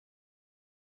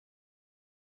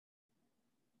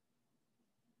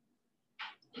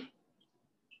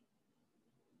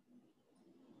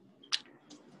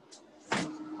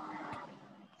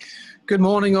Good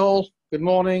morning, all. Good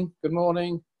morning, good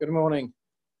morning, good morning.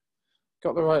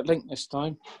 Got the right link this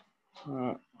time,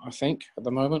 I think, at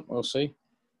the moment. We'll see.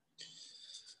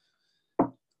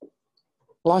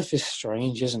 Life is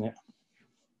strange, isn't it?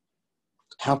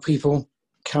 How people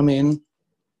come in,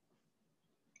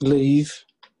 leave,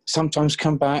 sometimes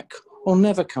come back, or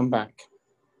never come back.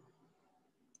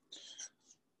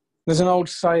 There's an old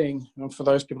saying, and for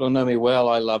those people who know me well,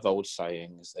 I love old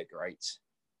sayings. They're great.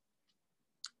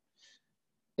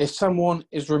 If someone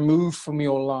is removed from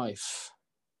your life,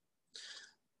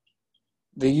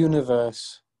 the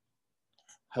universe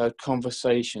heard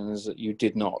conversations that you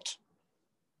did not.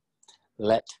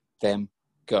 Let them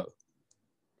go.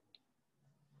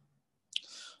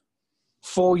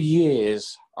 For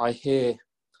years, I hear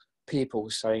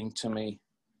people saying to me,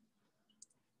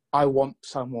 I want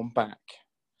someone back.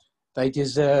 They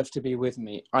deserve to be with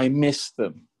me. I miss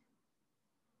them.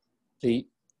 The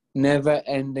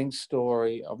never-ending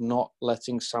story of not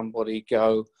letting somebody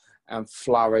go and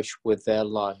flourish with their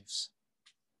lives.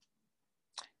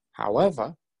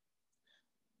 However,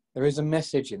 there is a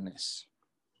message in this.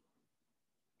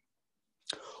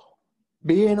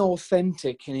 Being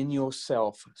authentic and in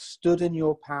yourself, stood in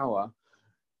your power,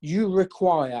 you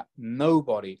require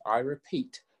nobody, I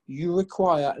repeat, you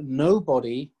require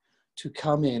nobody to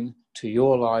come in to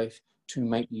your life to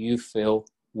make you feel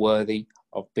worthy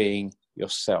of being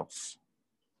yourself.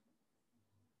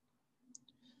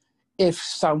 If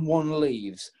someone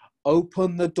leaves,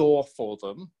 open the door for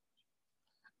them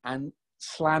and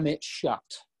slam it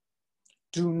shut.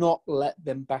 Do not let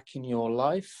them back in your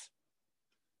life,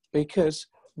 because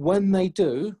when they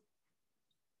do,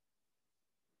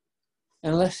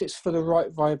 unless it's for the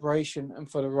right vibration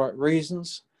and for the right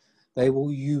reasons, they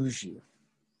will use you.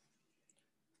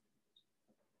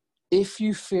 If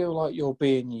you feel like you're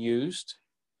being used,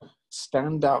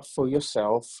 stand up for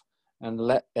yourself and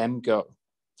let them go,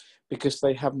 because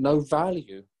they have no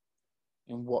value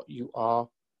in what you are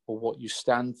or what you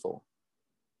stand for.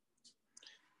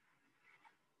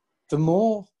 The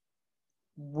more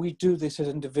we do this as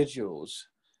individuals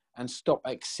and stop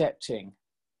accepting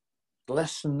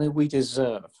less than we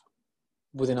deserve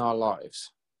within our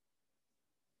lives,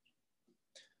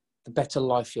 the better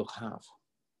life you'll have,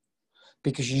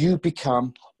 because you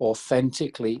become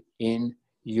authentically in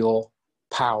your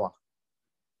power.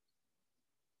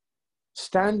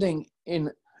 Standing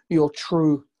in your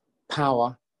true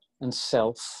power and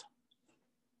self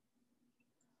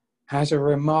has a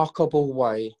remarkable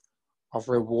way of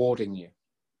rewarding you.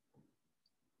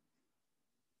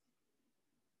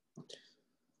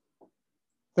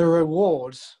 The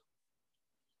rewards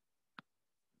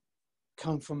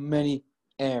come from many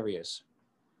areas.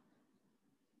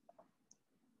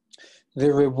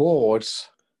 The rewards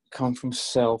come from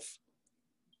self-love.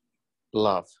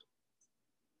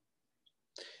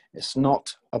 It's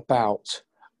not about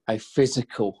a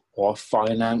physical or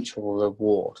financial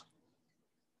reward.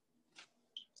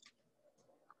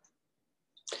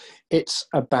 It's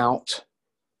about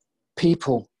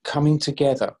people coming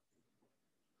together,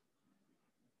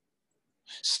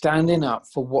 standing up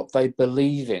for what they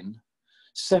believe in,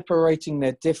 separating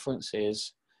their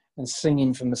differences and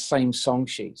singing from the same song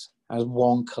sheets as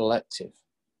one collective,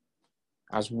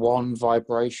 as one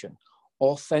vibration,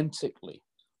 authentically,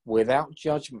 without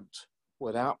judgment,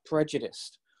 without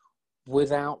prejudice,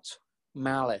 without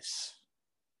malice,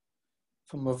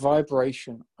 from a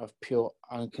vibration of pure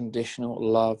unconditional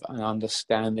love and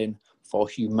understanding for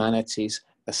humanity's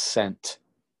ascent.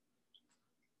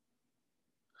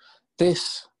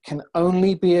 This can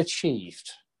only be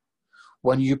achieved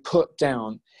when you put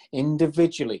down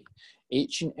individually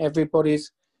each and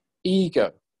everybody's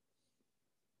ego.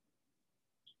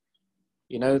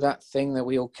 You know that thing that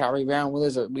we all carry around with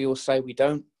us that we all say we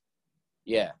don't?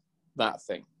 Yeah, that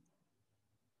thing.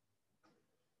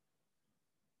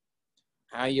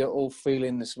 How you're all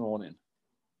feeling this morning?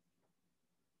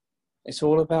 It's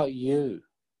all about you.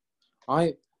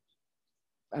 I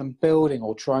am building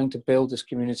or trying to build this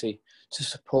community to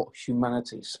support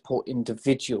humanity, support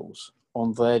individuals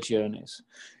on their journeys.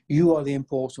 You are the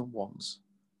important ones.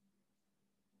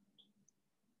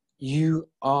 You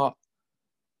are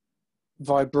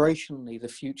vibrationally the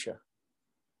future.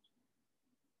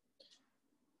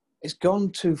 It's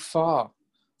gone too far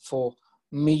for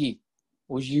me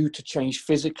or you to change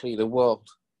physically the world,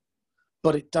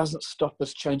 but it doesn't stop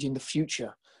us changing the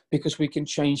future, because we can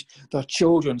change the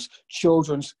children's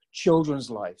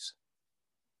lives.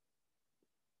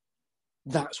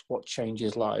 That's what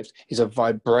changes lives, is a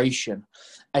vibration,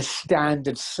 a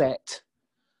standard set.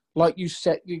 Like you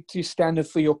set your standard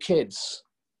for your kids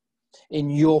in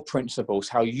your principles,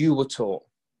 how you were taught.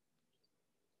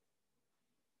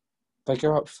 they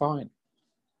grow up fine.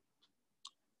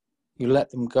 You let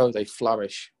them go, they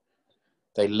flourish.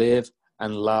 They live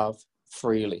and love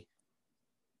freely,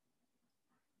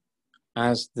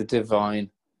 as the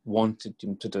divine wanted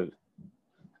them to do,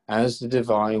 as the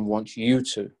divine wants you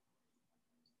to.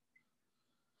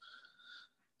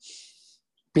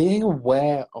 Being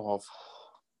aware of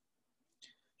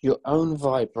your own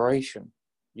vibration,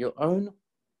 your own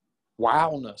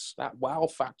wowness, that wow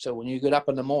factor when you get up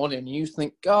in the morning and you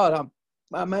think, God, I'm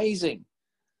amazing.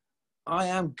 I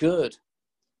am good.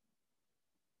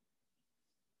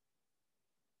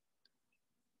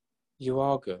 You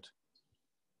are good.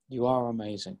 You are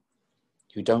amazing.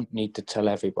 You don't need to tell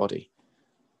everybody.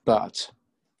 But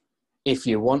if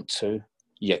you want to,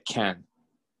 you can.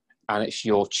 And it's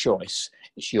your choice.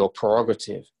 It's your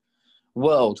prerogative.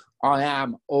 World, I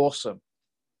am awesome.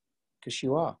 Because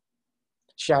you are.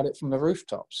 Shout it from the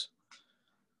rooftops.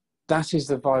 That is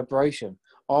the vibration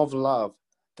of love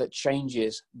that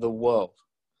changes the world.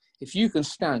 If you can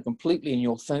stand completely in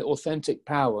your authentic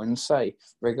power and say,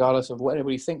 regardless of what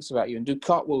anybody thinks about you, and do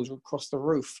cartwheels across the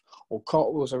roof or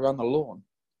cartwheels around the lawn,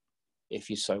 if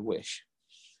you so wish,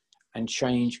 and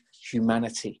change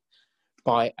humanity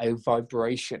by a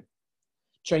vibration,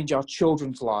 change our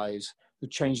children's lives, who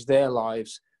change their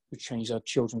lives, who change our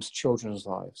children's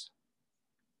lives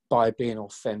by being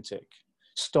authentic.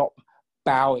 Stop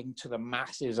bowing to the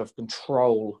masses of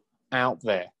control out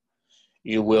there.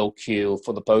 You will queue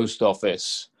for the post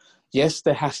office. Yes,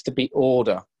 there has to be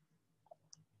order,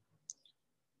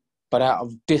 but out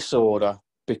of disorder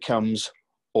becomes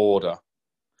order.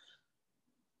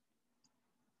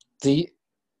 The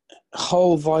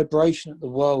whole vibration of the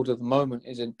world at the moment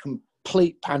is in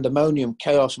complete pandemonium,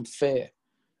 chaos and fear.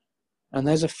 And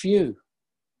there's a few,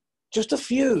 just a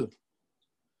few,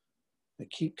 that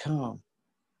keep calm,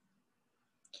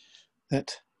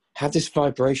 that have this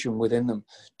vibration within them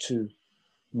to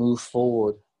move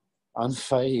forward,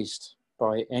 unfazed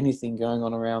by anything going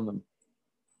on around them.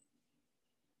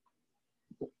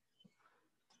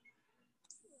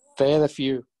 They're the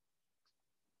few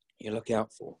you look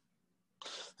out for.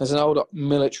 There's an old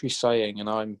military saying, and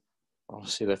I'm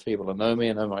obviously the people that know me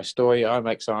and know my story, I'm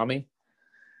ex-army.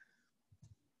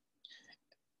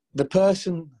 The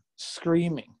person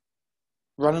screaming,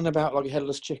 running about like a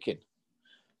headless chicken,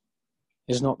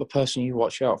 is not the person you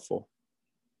watch out for.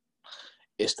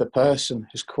 It's the person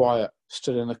who's quiet,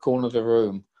 stood in the corner of the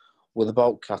room with the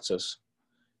bolt cutters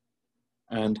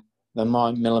and the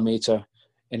 9mm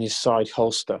in his side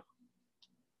holster,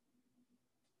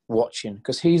 watching,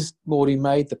 because he's already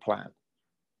made the plan.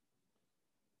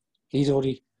 He's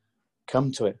already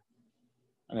come to it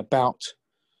and about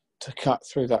to cut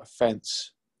through that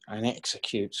fence and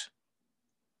execute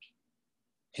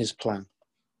his plan.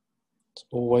 It's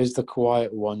always the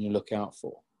quiet one you look out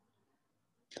for.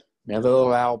 Never the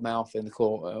loud mouth in the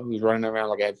corner who's running around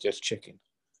like a just chicken.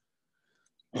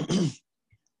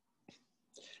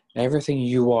 Everything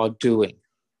you are doing,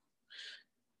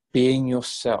 being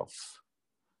yourself,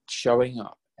 showing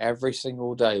up every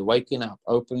single day, waking up,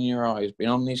 opening your eyes,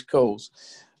 being on these calls,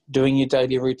 doing your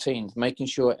daily routines, making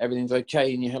sure everything's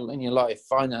okay in your life,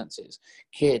 finances,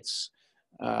 kids,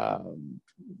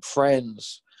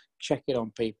 friends, checking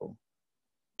on people,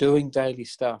 doing daily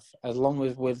stuff, as long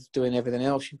as with doing everything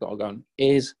else you've got going,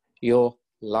 is your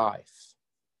life.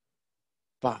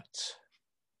 But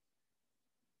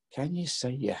can you say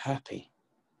you're happy?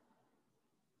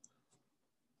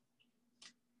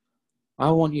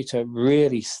 I want you to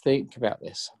really think about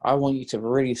this. I want you to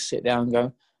really sit down and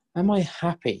go, am I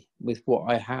happy with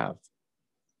what I have?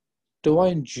 Do I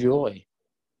enjoy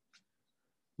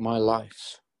my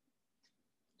life?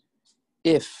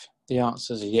 If the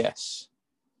answer is yes,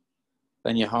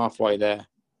 then you're halfway there.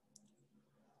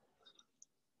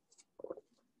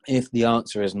 If the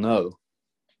answer is no,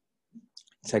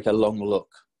 take a long look.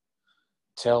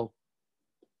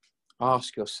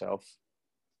 Ask yourself,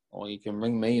 or you can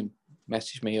ring me and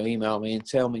message me or email me and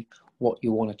tell me what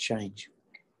you want to change.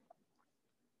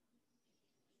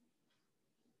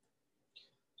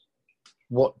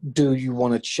 What do you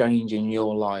want to change in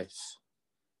your life?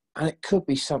 And it could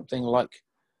be something like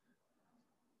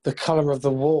the colour of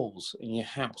the walls in your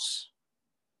house.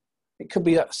 It could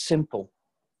be that simple.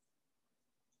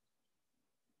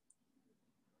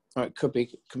 Or it could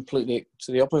be completely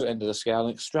to the opposite end of the scale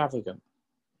and extravagant.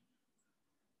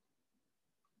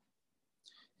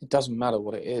 It doesn't matter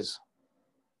what it is,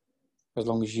 as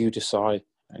long as you decide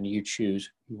and you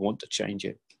choose you want to change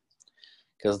it.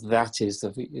 Because that is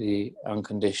the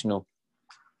unconditional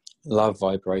love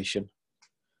vibration.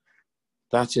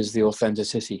 That is the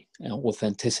authenticity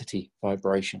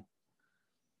vibration.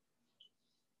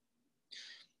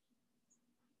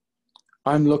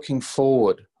 I'm looking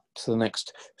forward to the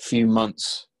next few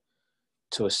months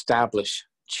to establish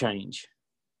change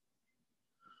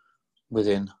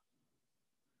within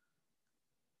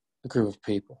a group of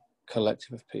people,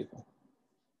 collective of people.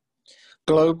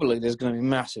 Globally, there's going to be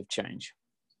massive change.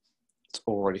 It's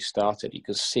already started. You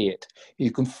can see it.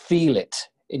 You can feel it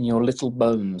in your little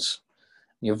bones,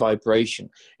 your vibration.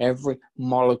 Every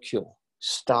molecule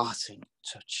starting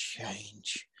to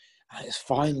change. And it's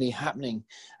finally happening.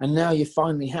 And now you're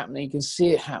finally happening. You can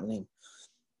see it happening.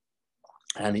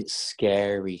 And it's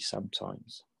scary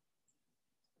sometimes.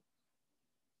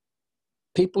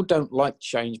 People don't like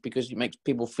change because it makes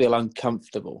people feel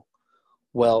uncomfortable.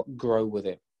 Well, grow with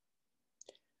it.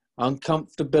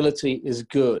 Uncomfortability is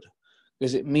good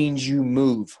because it means you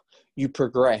move, you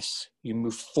progress, you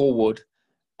move forward,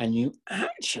 and you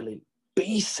actually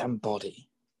be somebody.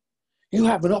 You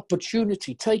have an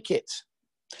opportunity, take it.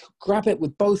 Grab it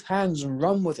with both hands and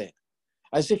run with it.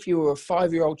 As if you were a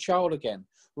 5-year-old child again,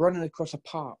 running across a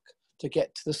park to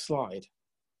get to the slide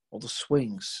or the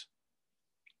swings.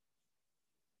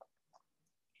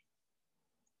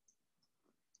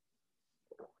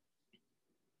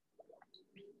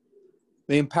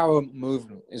 The empowerment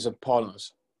movement is upon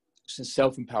us. It's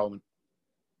self-empowerment.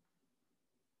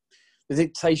 The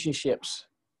dictatorships,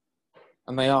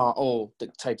 and they are all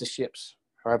dictatorships,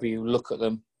 however you look at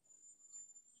them,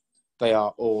 they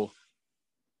are all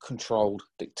controlled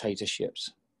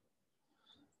dictatorships.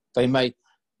 They may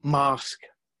mask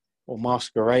or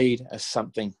masquerade as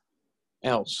something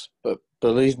else, but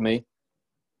believe me,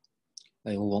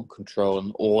 they all want control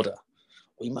and order.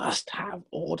 We must have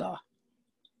order.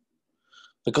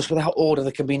 Because without order,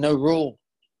 there can be no rule.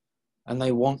 And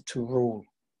they want to rule.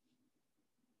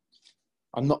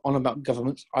 I'm not on about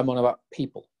governments, I'm on about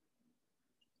people.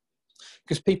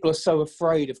 Because people are so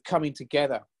afraid of coming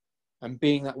together and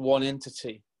being that one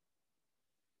entity,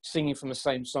 singing from the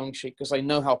same song sheet, because they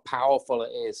know how powerful it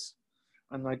is.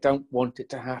 And they don't want it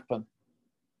to happen.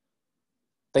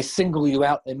 They single you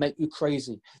out, they make you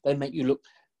crazy, they make you look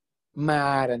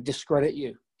mad and discredit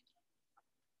you.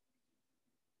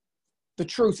 The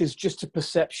truth is just a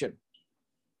perception.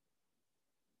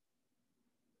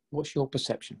 What's your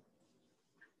perception?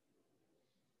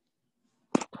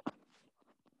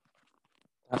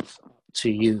 That's up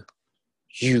to you.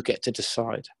 You get to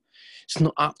decide. It's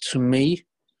not up to me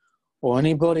or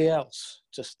anybody else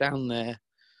to stand there,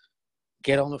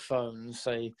 get on the phone and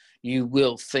say, you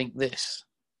will think this.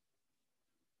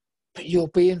 But you're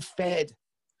being fed.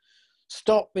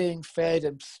 Stop being fed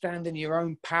and stand in your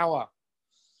own power.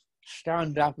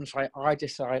 Stand up and say, I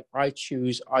decide, I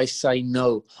choose, I say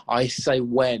no, I say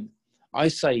when, I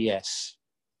say yes.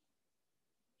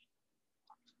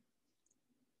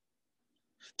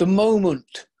 The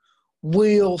moment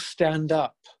we all stand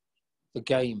up, the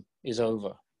game is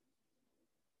over.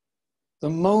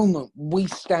 The moment we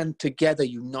stand together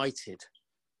united,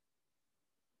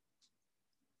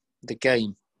 the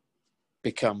game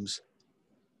becomes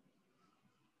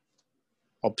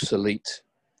obsolete.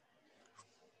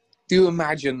 If you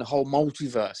imagine the whole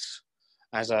multiverse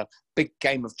as a big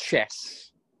game of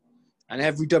chess, and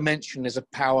every dimension is a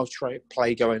power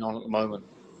play going on at the moment.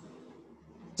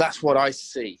 That's what I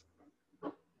see.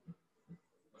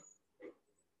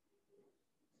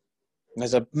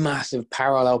 There's a massive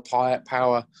parallel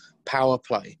power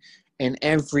play in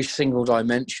every single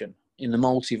dimension in the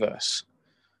multiverse.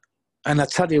 And I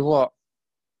tell you what,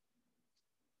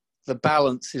 the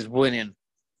balance is winning.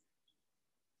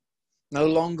 No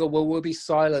longer will we be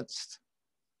silenced.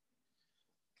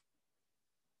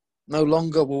 No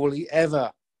longer will we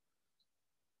ever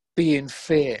be in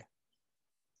fear.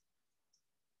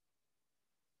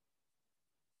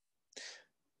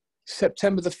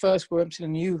 September the 1st, we're entering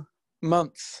a new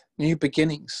month, new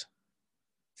beginnings,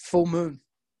 full moon.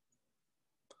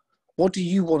 What do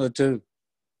you want to do?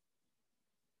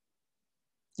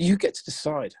 You get to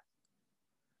decide.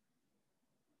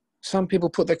 Some people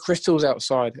put their crystals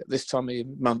outside at this time of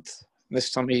month,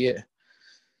 this time of year.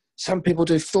 Some people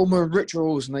do full moon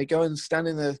rituals and they go and stand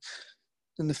in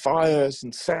the fires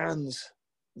and sands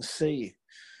and sea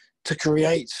to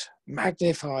create,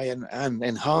 magnify and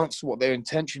enhance what their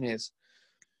intention is.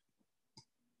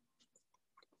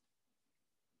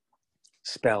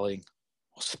 Spelling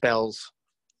or spells.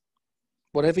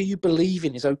 Whatever you believe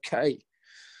in is okay.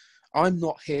 I'm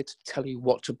not here to tell you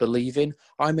what to believe in.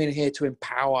 I'm in here to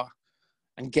empower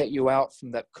and get you out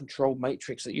from that control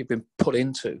matrix that you've been put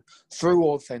into through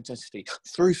authenticity,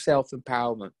 through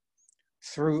self-empowerment,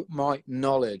 through my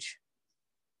knowledge.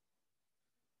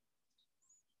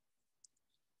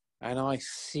 And I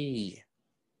see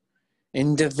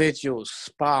Individuals,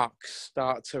 sparks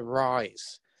start to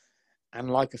rise. And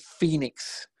like a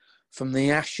phoenix from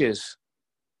the ashes,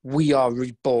 we are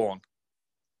reborn.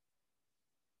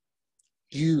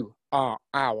 You are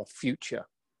our future.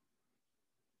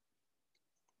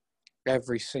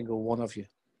 Every single one of you.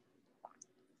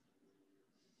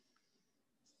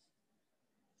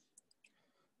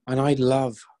 And I'd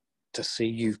love to see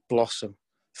you blossom,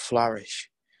 flourish,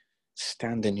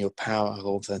 stand in your power of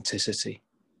authenticity,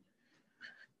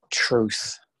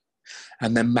 truth,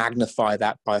 and then magnify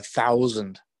that by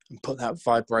 1,000 and put that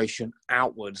vibration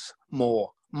outwards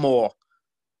more,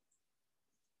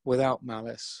 without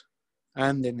malice,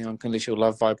 and in the unconditional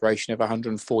love vibration of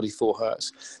 144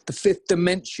 hertz. The fifth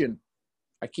dimension,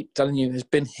 I keep telling you, has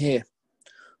been here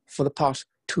for the past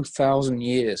 2,000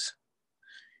 years.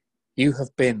 You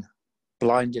have been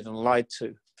blinded and lied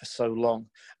to for so long,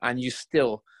 and you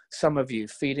still, some of you,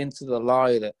 feed into the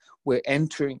lie that we're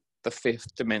entering the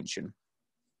fifth dimension.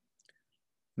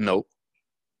 No.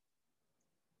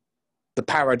 The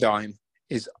paradigm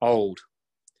is old,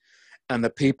 and the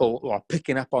people who are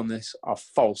picking up on this are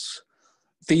false.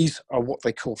 These are what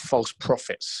they call false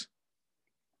prophets.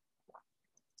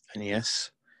 And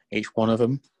yes, each one of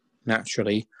them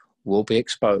naturally will be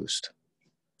exposed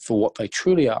for what they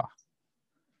truly are.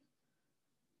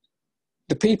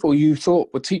 The people you thought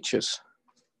were teachers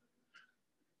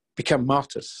become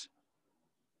martyrs,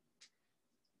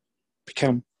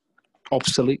 become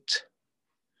obsolete.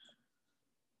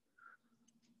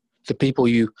 The people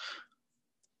you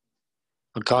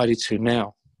are guided to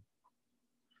now,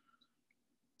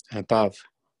 above,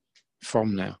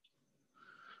 from now,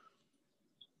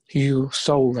 your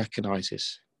soul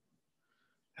recognizes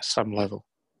at some level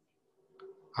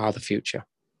are the future.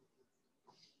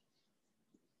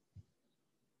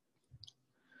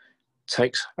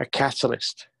 Takes a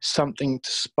catalyst, something to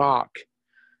spark,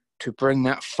 to bring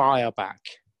that fire back,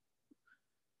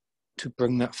 to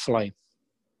bring that flame.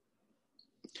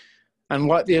 And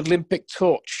like the Olympic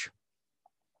torch,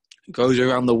 it goes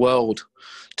around the world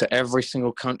to every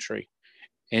single country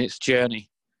in its journey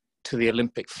to the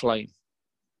Olympic flame.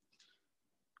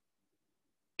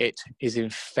 It is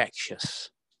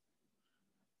infectious.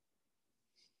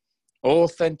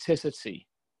 Authenticity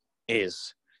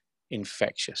is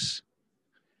infectious.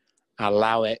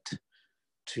 Allow it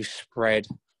to spread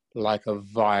like a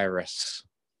virus.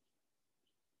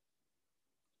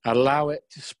 Allow it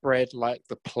to spread like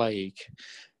the plague,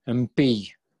 and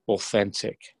be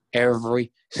authentic,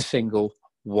 every single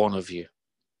one of you.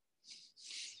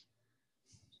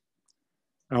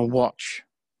 And watch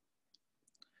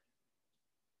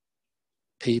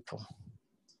people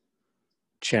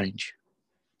change.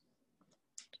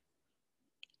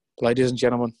 Ladies and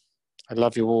gentlemen, I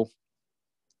love you all.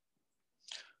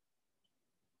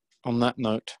 On that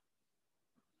note,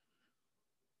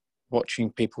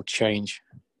 watching people change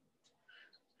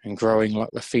and growing like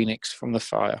the phoenix from the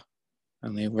fire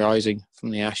and the rising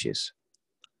from the ashes.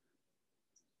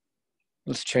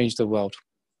 Let's change the world,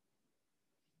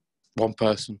 one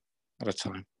person at a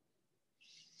time.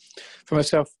 For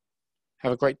myself,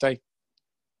 have a great day.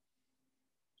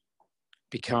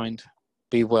 Be kind,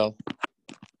 be well.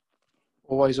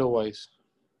 Always, always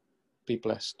be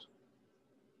blessed.